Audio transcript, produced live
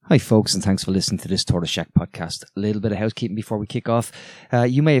Hi folks, and thanks for listening to this Tory podcast. A little bit of housekeeping before we kick off.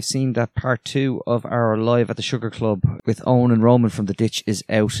 You may have seen that part 2 of our Live at the Sugar Club with Owen and Roman from The Ditch is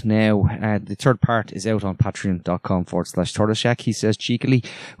out now. The third part is out on patreon.com/TortoisShack. He says cheekily,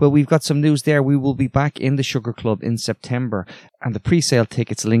 well, we've got some news there. We will be back in the Sugar Club in September, and the pre-sale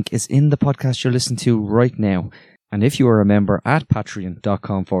tickets link is in the podcast you're listening to right now. And if you are a member at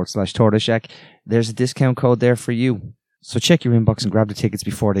patreon.com/TortoisShack, there's a discount code there for you. So check your inbox and grab the tickets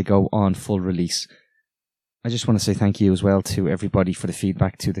before they go on full release. I just want to say thank you as well to everybody for the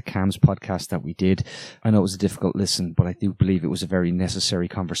feedback to the CAMS podcast that we did. I know it was a difficult listen, but I do believe it was a very necessary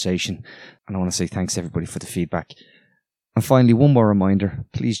conversation. And I want to say thanks to everybody for the feedback. And finally, one more reminder,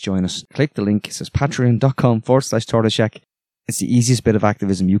 please join us. Click the link. It says patreon.com/TortoisShack. It's the easiest bit of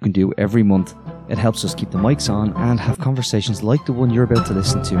activism you can do every month. It helps us keep the mics on and have conversations like the one you're about to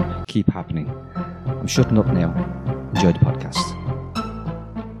listen to keep happening. I'm shutting up now. Enjoy the podcast.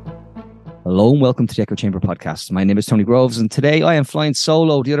 Hello and welcome to the Echo Chamber podcast. My name is Tony Groves and today I am flying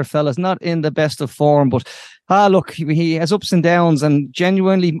solo. The other fella's not in the best of form, but look, he has ups and downs, and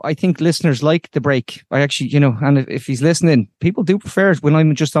genuinely I think listeners like the break. I actually, and if he's listening, people do prefer it when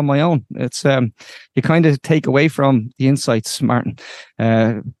I'm just on my own. It's you kind of take away from the insights, Martin.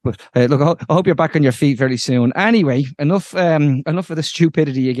 But look, I hope you're back on your feet very soon. Anyway, enough of the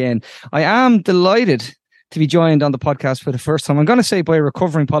stupidity again. I am delighted to be joined on the podcast for the first time. I'm going to say by a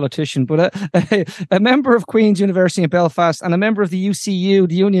recovering politician, but a member of Queen's University in Belfast and a member of the UCU,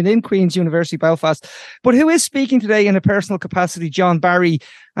 the union in Queen's University Belfast, but who is speaking today in a personal capacity, John Barry.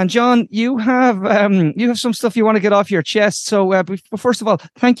 And John, you have some stuff you want to get off your chest. So first of all,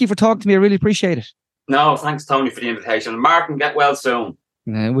 thank you for talking to me. I really appreciate it. No, thanks, Tony, for the invitation. Martin, get well soon.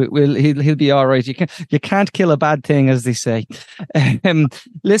 He'll be all right. You can't kill a bad thing, as they say.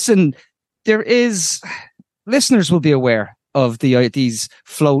 Listen, listeners will be aware of these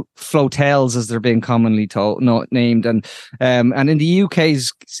flotels, as they're being commonly named, and in the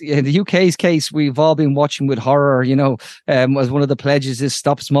UK's case, we've all been watching with horror. As one of the pledges is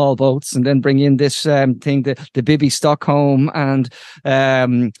stop small boats, and then bring in this thing, the Bibi Stockholm, and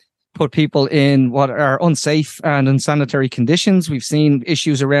put people in what are unsafe and unsanitary conditions. We've seen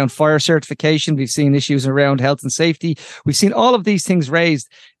issues around fire certification. We've seen issues around health and safety. We've seen all of these things raised.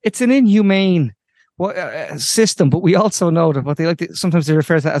 It's an inhumane system, but we also know that what they sometimes they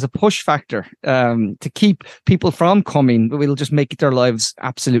refer to that as a push factor to keep people from coming, but it'll just make their lives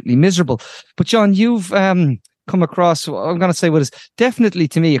absolutely miserable. But John, you've come across, I'm going to say, what is definitely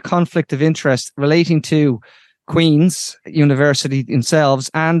to me a conflict of interest relating to Queen's University themselves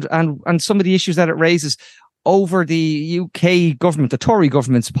and some of the issues that it raises over the UK government, the Tory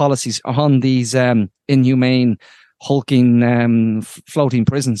government's policies on these inhumane, hulking, floating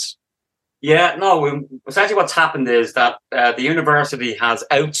prisons. Yeah, no, essentially what's happened is that the university has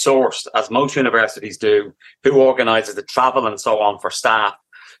outsourced, as most universities do, who organises the travel and so on for staff.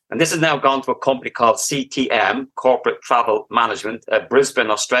 And this has now gone to a company called CTM, Corporate Travel Management, a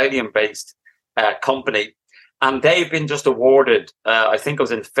Brisbane, Australian-based company. And they've been just awarded, I think it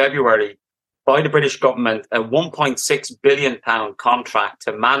was in February, by the British government, a £1.6 billion contract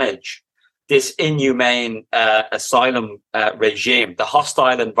to manage this inhumane asylum regime, the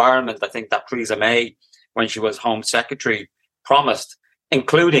hostile environment, I think, that Theresa May, when she was Home Secretary, promised,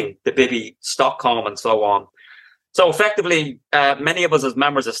 including the Bibi Stockholm and so on. So effectively, many of us as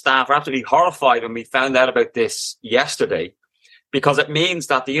members of staff are absolutely horrified when we found out about this yesterday, because it means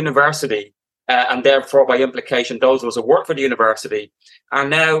that the university, and therefore by implication those of us who work for the university, are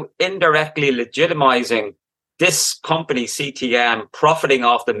now indirectly legitimising this company, CTM, profiting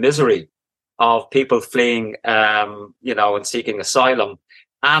off the misery of people fleeing, and seeking asylum,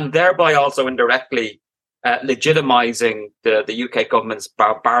 and thereby also indirectly legitimising the UK government's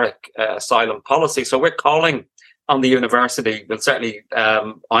barbaric asylum policy. So we're calling on the university. Well, certainly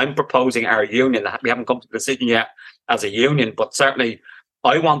I'm proposing our union. We haven't come to a decision yet as a union, but certainly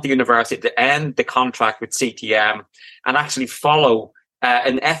I want the university to end the contract with CTM and actually follow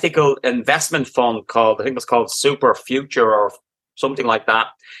an ethical investment fund called Super Future or something like that.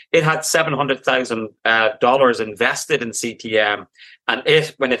 It had $700,000 invested in CTM, and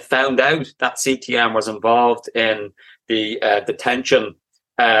when it found out that CTM was involved in the detention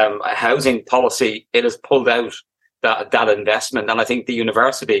housing policy, it has pulled out that investment. And I think the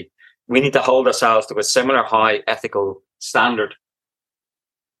university, we need to hold ourselves to a similar high ethical standard.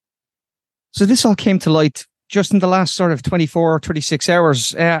 So this all came to light just in the last sort of 24 or 36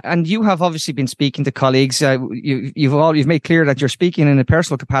 hours. And you have obviously been speaking to colleagues. You've made clear that you're speaking in a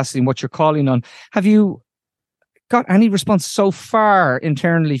personal capacity and what you're calling on. Have you got any response so far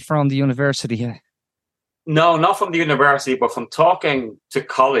internally from the university? No, not from the university, but from talking to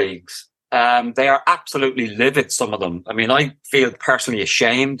colleagues. They are absolutely livid, some of them. I mean, I feel personally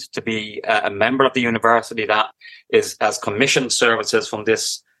ashamed to be a member of the university that has commissioned services from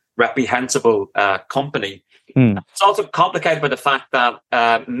this reprehensible company. It's also complicated by the fact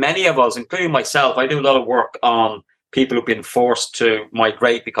that many of us, including myself, I do a lot of work on people who've been forced to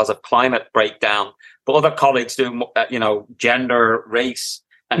migrate because of climate breakdown, but other colleagues do, gender, race,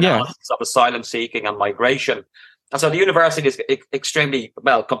 analysis of asylum seeking and migration. And so the university is extremely,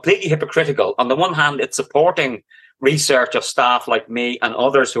 completely hypocritical. On the one hand, it's supporting research of staff like me and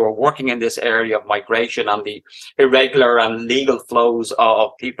others who are working in this area of migration and the irregular and legal flows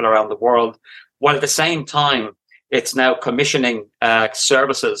of people around the world, while at the same time, it's now commissioning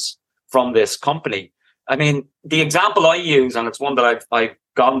services from this company. I mean, the example I use, and it's one that I've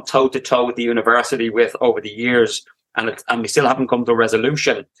gone toe-to-toe with the university with over the years, and we still haven't come to a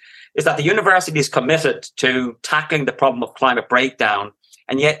resolution, is that the university is committed to tackling the problem of climate breakdown,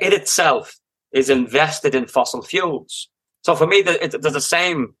 and yet it itself is invested in fossil fuels. So for me, there's the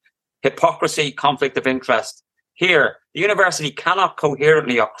same hypocrisy, conflict of interest here. The university cannot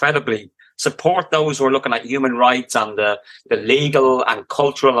coherently or credibly support those who are looking at human rights and the legal and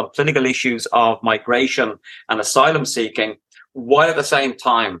cultural and political issues of migration and asylum seeking, while at the same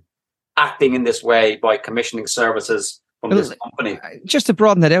time acting in this way by commissioning services from this company. Just to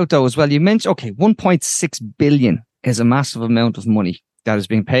broaden that out, though, as well, you mentioned, 1.6 billion is a massive amount of money that is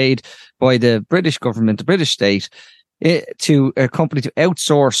being paid by the British government, the British state, to a company to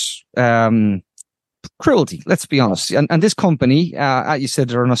outsource cruelty, let's be honest. And this company, you said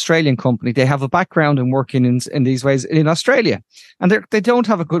they're an Australian company. They have a background in working in these ways in Australia. And they don't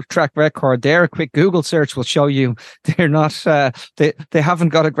have a good track record there. A quick Google search will show you they're not, they haven't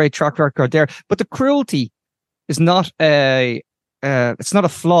got a great track record there. But the cruelty is not it's not a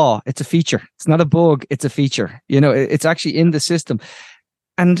flaw, it's a feature. It's not a bug, it's a feature. It's actually in the system.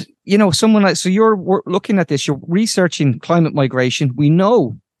 And, someone like, so you're looking at this, you're researching climate migration. We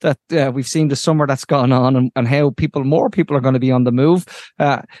know that we've seen the summer that's gone on and how more people are going to be on the move.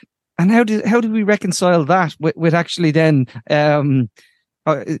 And how do we reconcile that with actually then,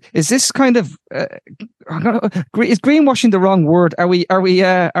 is this kind of, is greenwashing the wrong word? Are we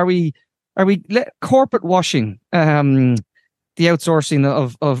corporate washing, the outsourcing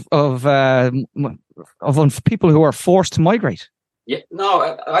of people who are forced to migrate? Yeah,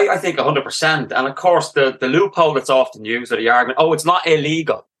 no, I think 100%. And of course, the loophole that's often used, or the argument, it's not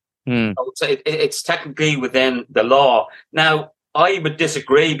illegal. It's technically within the law. Now, I would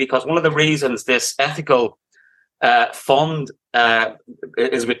disagree, because one of the reasons this ethical fund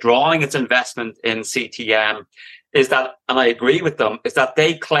is withdrawing its investment in CTM is that, and I agree with them, is that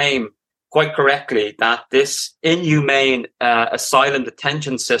they claim quite correctly that this inhumane asylum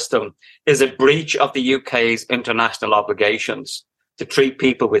detention system is a breach of the UK's international obligations to treat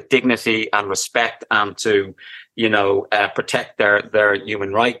people with dignity and respect and to, protect their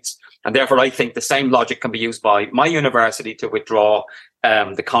human rights. And therefore, I think the same logic can be used by my university to withdraw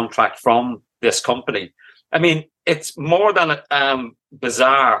the contract from this company. I mean, it's more than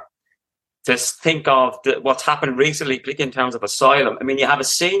bizarre to think of what's happened recently, particularly in terms of asylum. I mean, you have a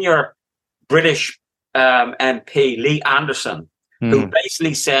senior British MP, Lee Anderson, who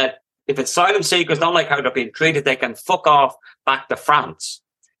basically said, if asylum seekers don't like how they're being treated, they can fuck off back to France.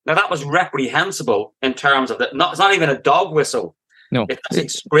 Now, that was reprehensible in terms of it's not even a dog whistle. No,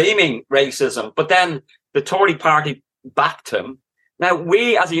 it's screaming racism. But then the Tory party backed him. Now,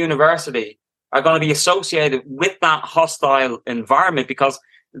 we as a university are going to be associated with that hostile environment, because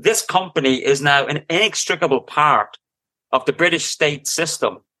this company is now an inextricable part of the British state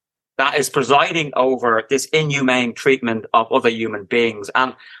system that is presiding over this inhumane treatment of other human beings.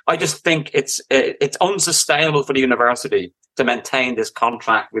 And I just think it's unsustainable for the university to maintain this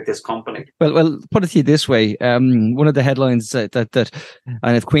contract with this company. Well, put it to you this way. One of the headlines that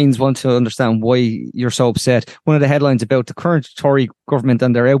and if Queens want to understand why you're so upset, one of the headlines about the current Tory government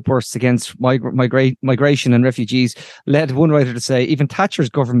and their outbursts against migration and refugees led one writer to say even Thatcher's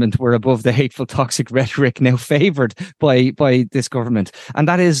government were above the hateful, toxic rhetoric now favoured by this government. And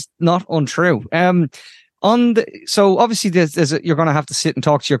that is not untrue. So obviously you're going to have to sit and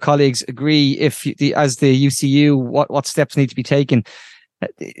talk to your colleagues, agree as the UCU what steps need to be taken.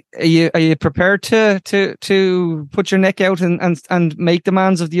 Are you prepared to put your neck out and make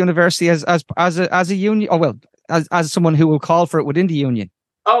demands of the university as a union? As someone who will call for it within the union?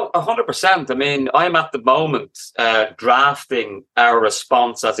 100%. I mean, I'm at the moment drafting our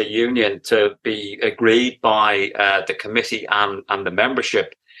response as a union to be agreed by the committee and the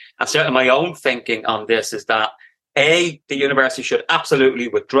membership. And certainly my own thinking on this is that The university should absolutely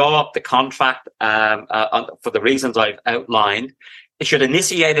withdraw the contract for the reasons I've outlined. It should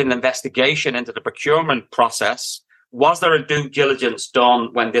initiate an investigation into the procurement process. Was there a due diligence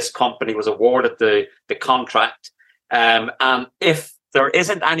done when this company was awarded the contract? And if there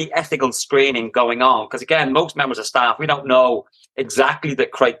isn't any ethical screening going on, because again, most members of staff, we don't know exactly the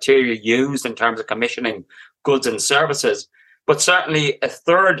criteria used in terms of commissioning goods and services. But certainly a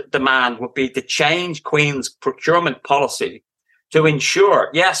third demand would be to change Queen's procurement policy to ensure,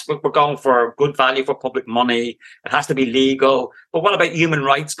 yes, we're going for good value for public money. It has to be legal. But what about human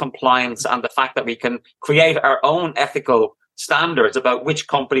rights compliance and the fact that we can create our own ethical standards about which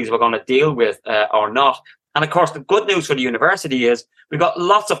companies we're going to deal with or not? And of course, the good news for the university is we've got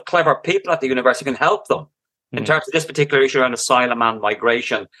lots of clever people at the university who can help them in terms of this particular issue around asylum and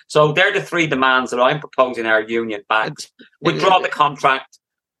migration. So they're the three demands that I'm proposing our union backs. Withdraw the contract,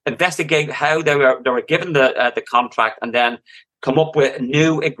 investigate how they were given the contract, and then come up with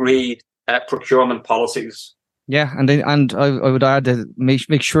new agreed procurement policies. Yeah, and I would add that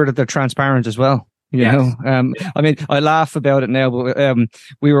make sure that they're transparent as well. You know, I mean, I laugh about it now, but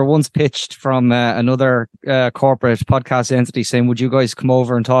we were once pitched from another corporate podcast entity saying, "Would you guys come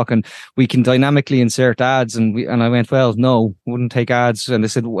over and talk, and we can dynamically insert ads?" And I went, "Well, no, wouldn't take ads." And they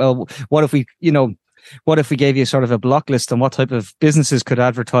said, "Well, what if we gave you sort of a block list on what type of businesses could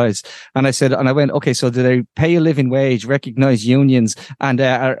advertise?" And I went, "Okay, so do they pay a living wage, recognize unions, and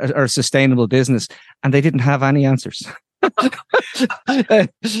are a sustainable business?" And they didn't have any answers.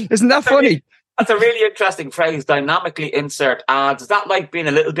 Isn't that funny? That's a really interesting phrase, dynamically insert ads. Is that like being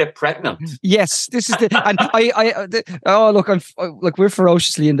a little bit pregnant? Yes, this is look, we're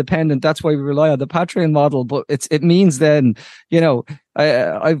ferociously independent. That's why we rely on the Patreon model. But it means then,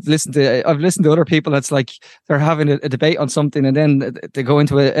 I've listened to other people. That's like they're having a debate on something, and then they go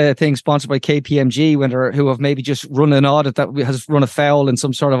into a thing sponsored by KPMG who have maybe just run an audit that has run afoul in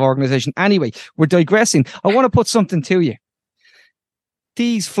some sort of organization. Anyway, we're digressing. I want to put something to you.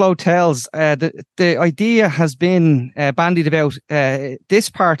 These flotels, the idea has been bandied about this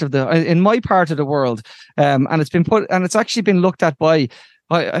part of in my part of the world, and it's actually been looked at by.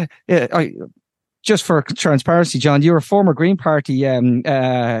 Just for transparency, John, you're a former Green Party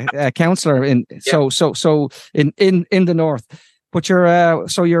councillor in the north, but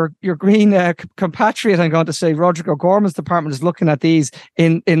your Green compatriot, I'm going to say, Roderick O'Gorman's department is looking at these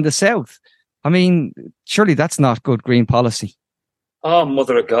in the south. I mean, surely that's not good Green policy. Oh,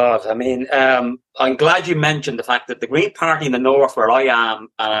 mother of God. I mean, I'm glad you mentioned the fact that the Green Party in the north, where I am,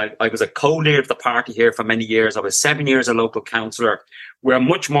 I was a co-leader of the party here for many years. I was 7 years a local councillor. We're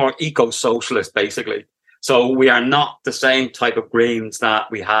much more eco-socialist, basically. So we are not the same type of Greens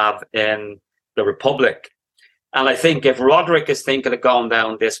that we have in the Republic. And I think if Roderick is thinking of going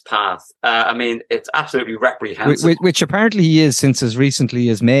down this path, I mean, it's absolutely reprehensible. Which apparently he is since as recently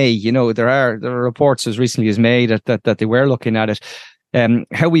as May. There are reports as recently as May that they were looking at it.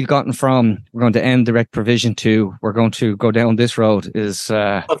 How we've gotten from we're going to end direct provision to we're going to go down this road is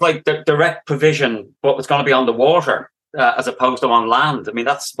but like the direct provision, but it's going to be on the water as opposed to on land. I mean,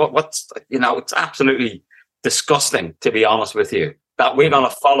 that's what's it's absolutely disgusting, to be honest with you, that we're going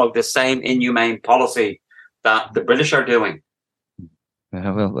to follow the same inhumane policy that the British are doing.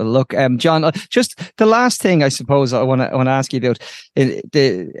 Well, look, John, just the last thing I suppose I want to ask you about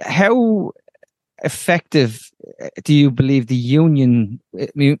how effective do you believe the union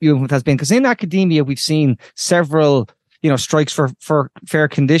has been? Because in academia, we've seen several, strikes for fair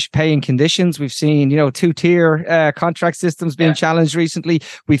paying conditions. We've seen, 2-tier contract systems being challenged recently.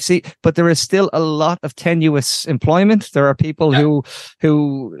 We've seen, but there is still a lot of tenuous employment. There are people who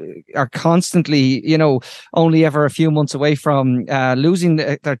are constantly, only ever a few months away from losing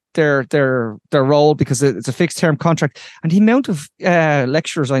their role because it's a fixed term contract. And the amount of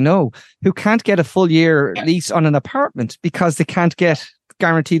lecturers I know who can't get a full year lease on an apartment because they can't get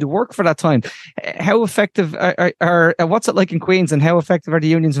guaranteed to work for that time. How effective are what's it like in Queens, and how effective are the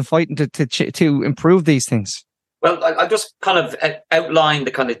unions in fighting to improve these things? Well, I just kind of outline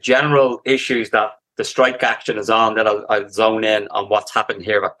the kind of general issues that the strike action is on, then I'll zone in on what's happened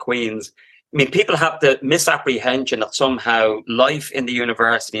here at Queen's. I mean, people have the misapprehension that somehow life in the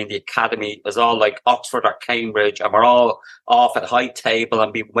university and the academy is all like Oxford or Cambridge and we're all off at high table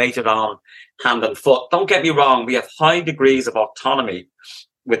and being waited on hand and foot. Don't get me wrong, we have high degrees of autonomy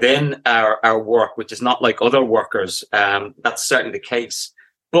within our work, which is not like other workers. That's certainly the case.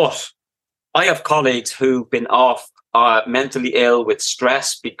 But I have colleagues who've been off mentally ill with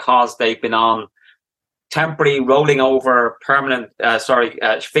stress because they've been on temporary rolling over permanent,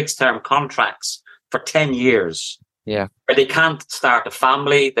 fixed term contracts for 10 years. Yeah. Where they can't start a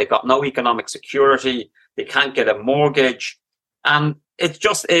family. They've got no economic security. They can't get a mortgage. And it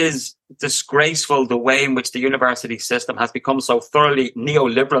just is disgraceful the way in which the university system has become so thoroughly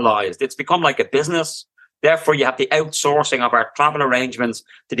neoliberalized. It's become like a business. Therefore, you have the outsourcing of our travel arrangements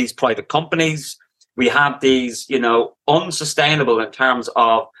to these private companies. We have these, unsustainable in terms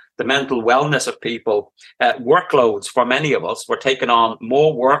of the mental wellness of people, workloads for many of us. We're taking on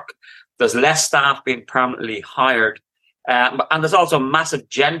more work. There's less staff being permanently hired. And there's also massive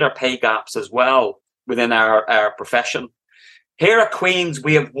gender pay gaps as well within our profession. Here at Queen's,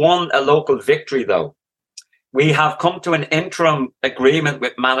 we have won a local victory, though. We have come to an interim agreement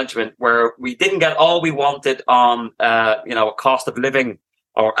with management where we didn't get all we wanted on, a cost of living,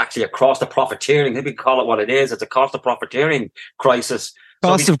 or actually a cost of profiteering. Maybe call it what it is. It's a cost of profiteering crisis.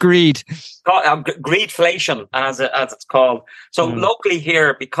 Cost of greed. Greedflation, as it's called. So locally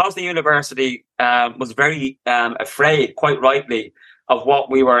here, because the university was very afraid, quite rightly, of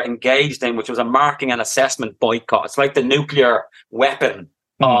what we were engaged in, which was a marking and assessment boycott. It's like the nuclear weapon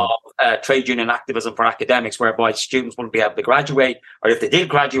of trade union activism for academics, whereby students wouldn't be able to graduate, or if they did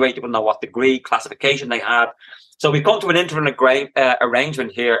graduate, they wouldn't know what degree, classification they had. So we've come to an interim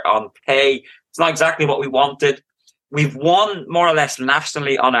arrangement here on pay. It's not exactly what we wanted. We've won more or less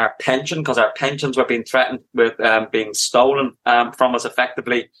nationally on our pension, because our pensions were being threatened with being stolen from us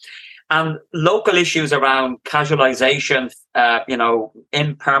effectively. And local issues around casualisation,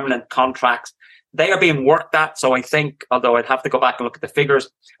 impermanent contracts, they are being worked at. So I think, although I'd have to go back and look at the figures,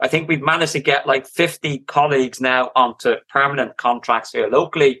 I think we've managed to get like 50 colleagues now onto permanent contracts here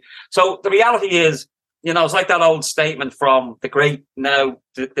locally. So the reality is, it's like that old statement from the great, now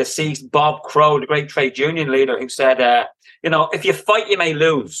deceased Bob Crow, the great trade union leader, who said, if you fight, you may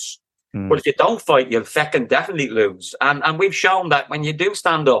lose. But if you don't fight, you'll feckin' definitely lose. And we've shown that when you do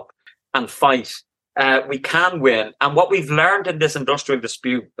stand up and fight, we can win. And what we've learned in this industrial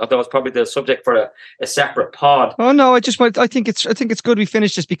dispute, although it's probably the subject for a separate pod. Oh no, I think it's good we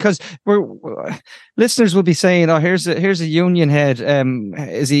finish this, because listeners will be saying, "Oh, here's a union head.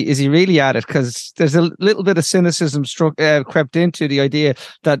 Is he really at it?" Because there's a little bit of cynicism crept into the idea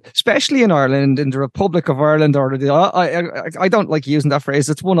that, especially in Ireland, in the Republic of Ireland, or I don't like using that phrase.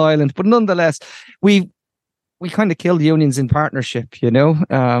 It's one island, but nonetheless, we kind of killed unions in partnership,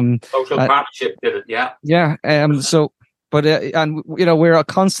 social partnership did it, yeah. Yeah. We're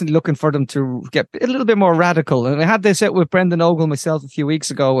constantly looking for them to get a little bit more radical. And I had this out with Brendan Ogle myself a few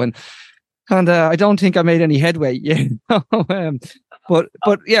weeks ago, and I don't think I made any headway.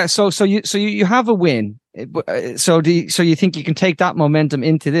 But yeah. So you have a win. So you think you can take that momentum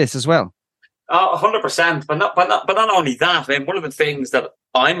into this as well? 100%. But not only that. I mean, one of the things that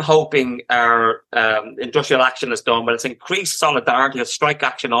I'm hoping our industrial action has done, but it's increased solidarity, as strike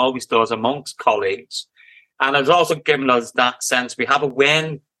action always does, amongst colleagues. And it's also given us that sense we have a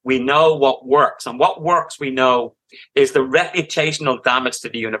win. We know what works. And what works, we know, is the reputational damage to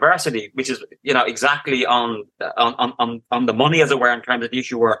the university, which is, exactly on the money, as it were, in terms of the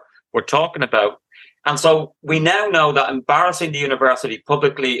issue we're talking about. And so we now know that embarrassing the university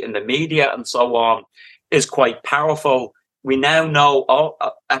publicly in the media and so on is quite powerful. We now know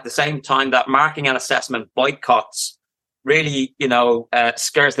at the same time that marking and assessment boycotts really,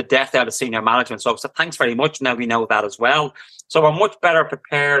 scares the death out of senior management. So thanks very much. Now we know that as well. So we're much better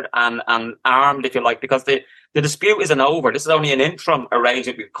prepared and armed, if you like, because the dispute isn't over. This is only an interim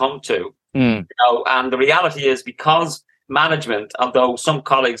arrangement we've come to. And the reality is, because management, although some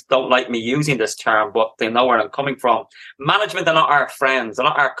colleagues don't like me using this term, but they know where I'm coming from, management are not our friends, they're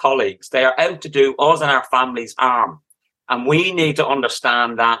not our colleagues. They are out to do us and our families harm. And we need to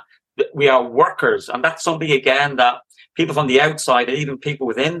understand that we are workers. And that's something, again, that people from the outside, and even people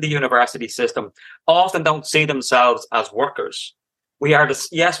within the university system, often don't see themselves as workers. We are,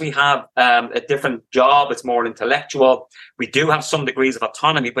 yes, we have a different job. It's more intellectual. We do have some degrees of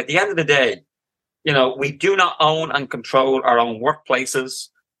autonomy. But at the end of the day, we do not own and control our own workplaces.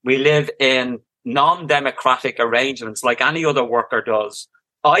 We live in non-democratic arrangements like any other worker does.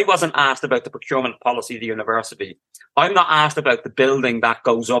 I wasn't asked about the procurement policy of the university. I'm not asked about the building that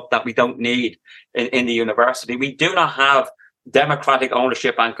goes up that we don't need in the university. We do not have democratic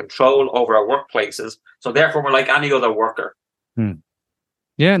ownership and control over our workplaces. So therefore, we're like any other worker.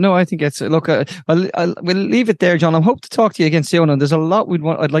 Yeah, no, I think it's look. We'll leave it there, John. I hope to talk to you again soon. And there's a lot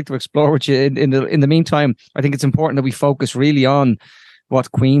I'd like to explore with you. In the meantime, I think it's important that we focus really on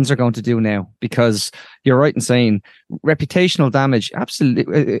what Queens are going to do now, because you're right in saying reputational damage.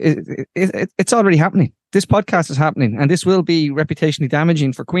 Absolutely, it's already happening. This podcast is happening, and this will be reputationally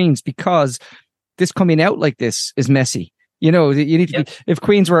damaging for Queens, because this coming out like this is messy. You need to be, if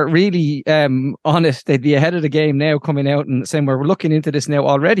Queens were really on it, they'd be ahead of the game now, coming out and saying, we're looking into this now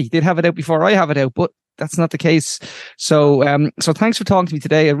already. They'd have it out before I have it out. But that's not the case. So so thanks for talking to me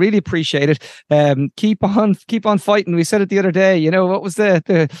today. I really appreciate it. Keep on fighting. We said it the other day. You know, what was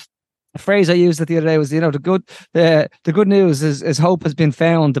the phrase I used the other day was, you know, the good news is hope has been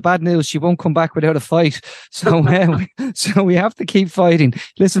found. The bad news, she won't come back without a fight. So so we have to keep fighting.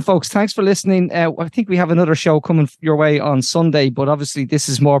 Listen, folks, thanks for listening. I think we have another show coming your way on Sunday, but obviously this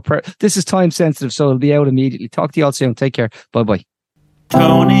is this is time sensitive, so it'll be out immediately. Talk to you all soon. Take care. Bye bye.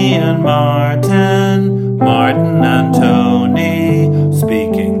 Tony and Martin, Martin and Tony,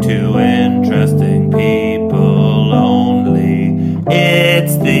 speaking to interesting people only.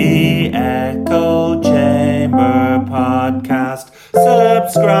 It's the Echo Chamber podcast.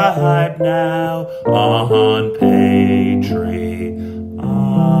 Subscribe now on Patreon.